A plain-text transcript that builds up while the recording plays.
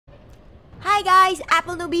Hi guys,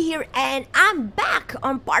 AppleNoobie here, and I'm back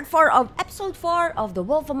on part 4 of episode 4 of The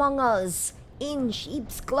Wolf Among Us in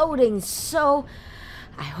sheep's clothing. So,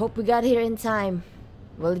 I hope we got here in time.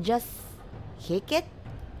 We'll just kick it?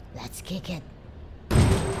 Let's kick it.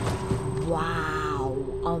 Wow,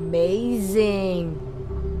 amazing.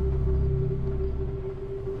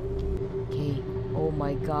 Okay, oh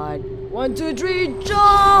my god. 1, 2, 3,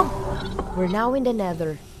 jump! We're now in the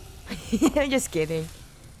nether. I'm just kidding.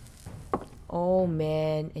 Oh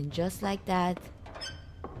man, and just like that.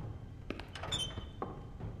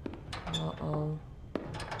 Uh-oh.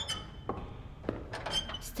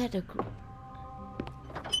 Is that a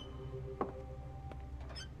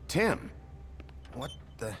Tim, what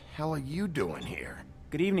the hell are you doing here?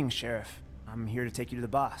 Good evening, Sheriff. I'm here to take you to the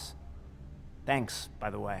boss. Thanks, by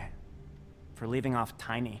the way, for leaving off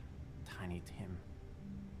Tiny Tim.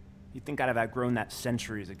 You'd think I'd have outgrown that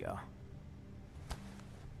centuries ago.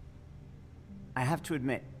 I have to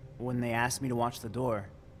admit, when they asked me to watch the door,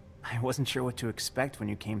 I wasn't sure what to expect when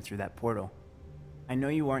you came through that portal. I know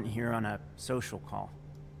you weren't here on a social call,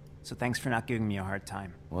 so thanks for not giving me a hard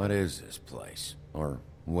time. What is this place? Or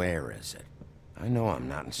where is it? I know I'm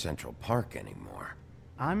not in Central Park anymore.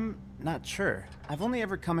 I'm not sure. I've only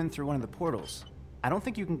ever come in through one of the portals. I don't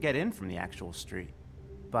think you can get in from the actual street,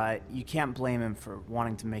 but you can't blame him for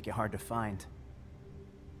wanting to make it hard to find.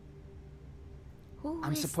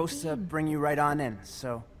 I'm supposed to bring you right on in,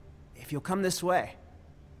 so if you'll come this way.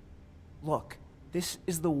 Look, this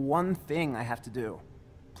is the one thing I have to do.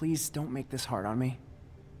 Please don't make this hard on me.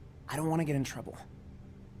 I don't want to get in trouble.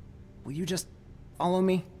 Will you just follow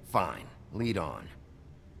me? Fine, lead on.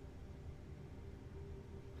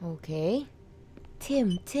 Okay.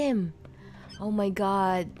 Tim. Oh my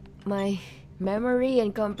god, my memory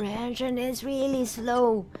and comprehension is really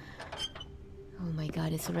slow. Oh my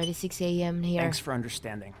god, it's already 6 a.m. here. Thanks for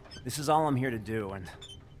understanding. This is all I'm here to do, and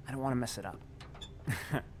I don't want to mess it up.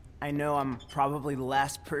 I know I'm probably the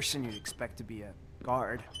last person you'd expect to be a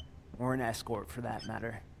guard, or an escort for that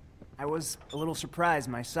matter. I was a little surprised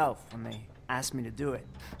myself when they asked me to do it.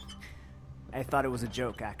 I thought it was a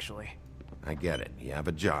joke, actually. I get it, you have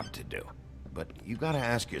a job to do. But you gotta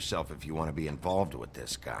ask yourself if you want to be involved with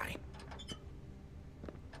this guy.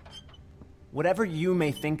 Whatever you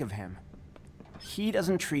may think of him, he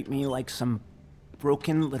doesn't treat me like some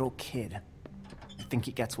broken little kid. I think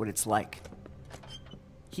he gets what it's like.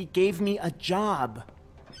 He gave me a job,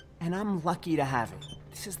 and I'm lucky to have it.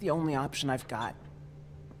 This is the only option I've got.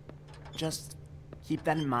 Just keep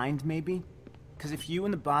that in mind, maybe? Because if you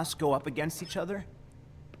and the boss go up against each other,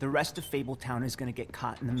 the rest of Fabletown is gonna get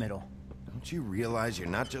caught in the middle. Don't you realize you're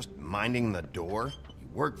not just minding the door? You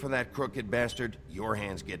work for that crooked bastard, your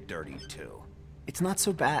hands get dirty too. It's not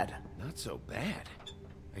so bad. Not so bad.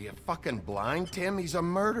 Are you fucking blind, Tim? He's a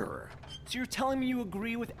murderer. So you're telling me you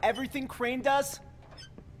agree with everything Crane does?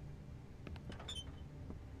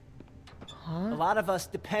 Huh? A lot of us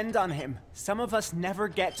depend on him. Some of us never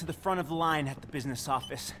get to the front of the line at the business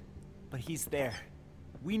office. But he's there.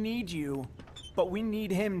 We need you, but we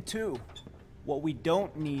need him too. What we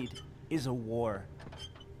don't need is a war.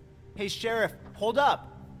 Hey, Sheriff, hold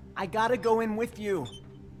up. I gotta go in with you.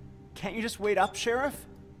 Can't you just wait up, Sheriff?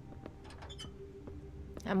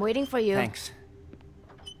 I'm waiting for you. Thanks.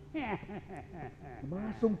 Did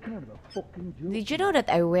you know that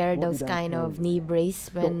I wear those kind of knee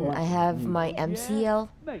brace when I have my MCL?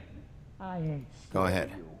 Go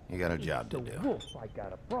ahead. You got a job to do. I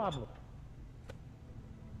got a problem.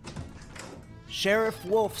 Sheriff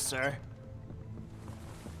Wolf, sir.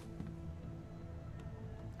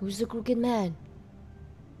 Who's the crooked man?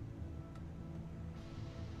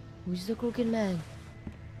 Who's the crooked man?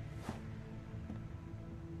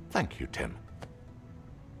 Thank you, Tim.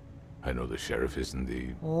 I know the sheriff isn't the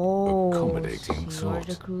so accommodating you're sort,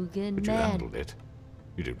 the crooked but you man. handled it.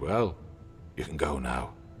 You did well. You can go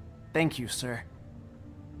now. Thank you, sir.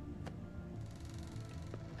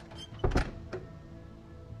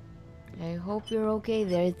 I hope you're okay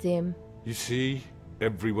there, Tim. You see,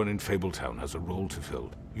 everyone in Fabletown has a role to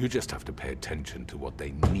fill. You just have to pay attention to what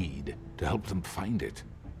they need to help them find it.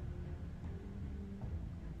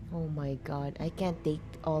 Oh my god, I can't take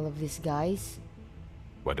all of these guys.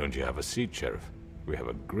 Why don't you have a seat, Sheriff? We have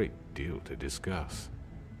a great deal to discuss.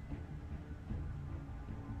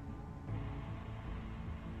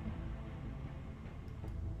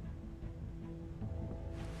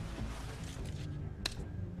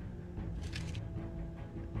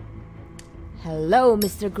 Hello,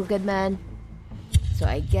 Mr. Crooked Man. So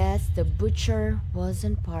I guess the butcher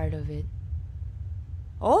wasn't part of it.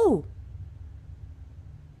 Oh!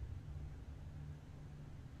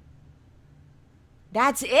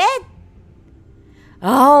 That's it?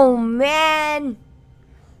 Oh, man.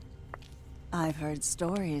 I've heard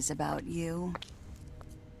stories about you.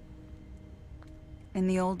 In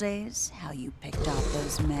the old days, how you picked off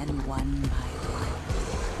those men one by one.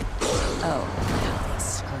 Oh, how they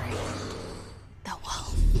screamed. The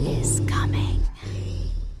wolf is coming.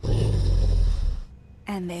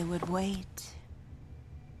 And they would wait,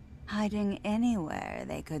 hiding anywhere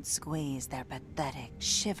they could squeeze their pathetic,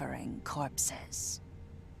 shivering corpses.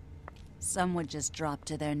 Some would just drop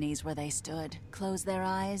to their knees where they stood, close their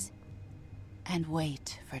eyes, and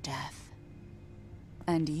wait for death.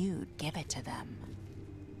 And you'd give it to them.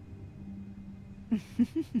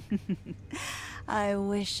 I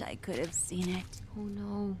wish I could have seen it. Oh,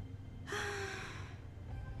 no.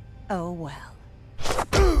 Oh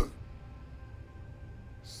well.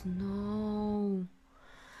 Snow.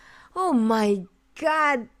 Oh my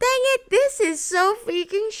god. Dang it. This is so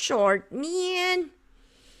freaking short, man.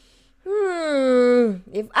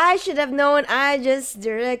 If I should have known, I just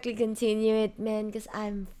directly continue it, man, because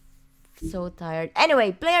I'm so tired.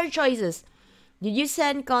 Anyway, player choices. Did you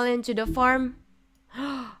send Colin to the farm?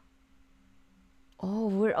 Oh,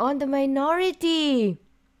 we're on the minority.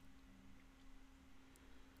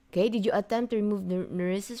 Okay, did you attempt to remove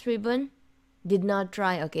Nerissa's ribbon? Did not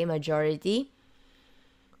try. Okay, majority.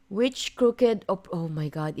 Which crooked oh my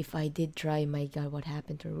god, if I did try, my god, what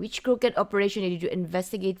happened to her? Which crooked operation did you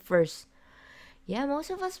investigate first? Yeah, most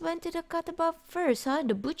of us went to the cut above first, huh?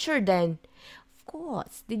 The butcher then. Of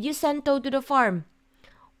course. Did you send Toad to the farm?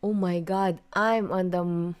 Oh my god, I'm on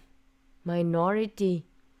the minority.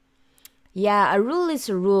 Yeah, a rule is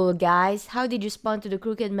a rule, guys. How did you respond to the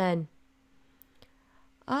crooked man?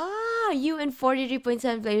 Ah, you and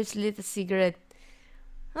 43.7 players lit a cigarette.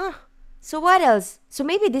 Huh. So what else? So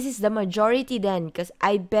maybe this is the majority then, because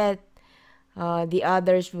I bet the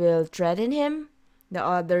others will threaten him. The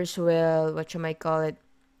others will, what should I call it?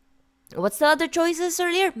 What's the other choices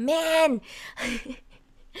earlier? Man!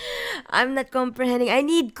 I'm not comprehending. I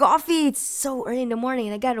need coffee. It's so early in the morning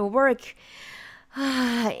and I gotta work.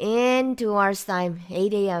 In 2 hours time,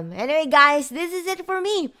 8 a.m. Anyway, guys, this is it for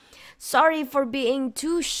me. Sorry for being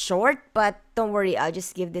too short, but don't worry, I'll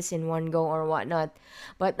just give this in one go or whatnot.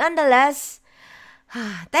 But nonetheless,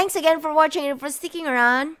 thanks again for watching and for sticking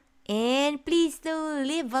around. And please do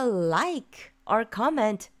leave a like or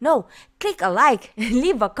comment. No, click a like and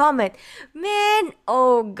leave a comment. Man,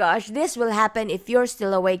 oh gosh, this will happen if you're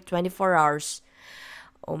still awake 24 hours.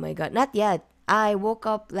 Oh my god, not yet. I woke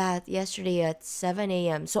up yesterday at 7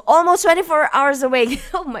 a.m. So almost 24 hours awake.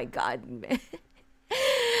 Oh my god, man.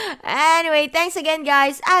 Anyway, thanks again,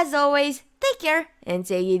 guys. As always, take care and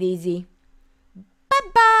take it easy.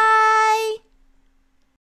 Bye-bye.